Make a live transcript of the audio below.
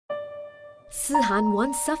Si-han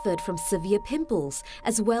once suffered from severe pimples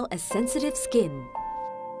as well as sensitive skin.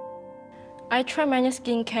 I tried many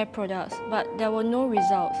skincare products, but there were no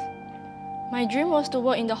results. My dream was to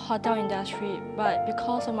work in the hotel industry, but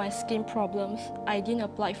because of my skin problems, I didn't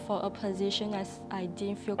apply for a position as I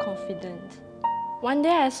didn't feel confident. One day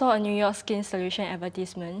I saw a New York skin solution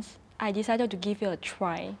advertisement. I decided to give it a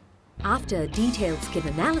try. After a detailed skin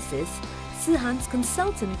analysis, Si-han's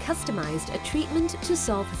consultant customized a treatment to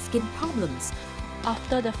solve her skin problems.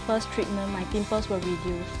 After the first treatment, my pimples were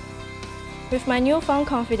reduced. With my newfound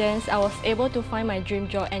confidence, I was able to find my dream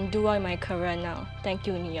job and do well in my career now. Thank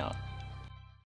you, New York.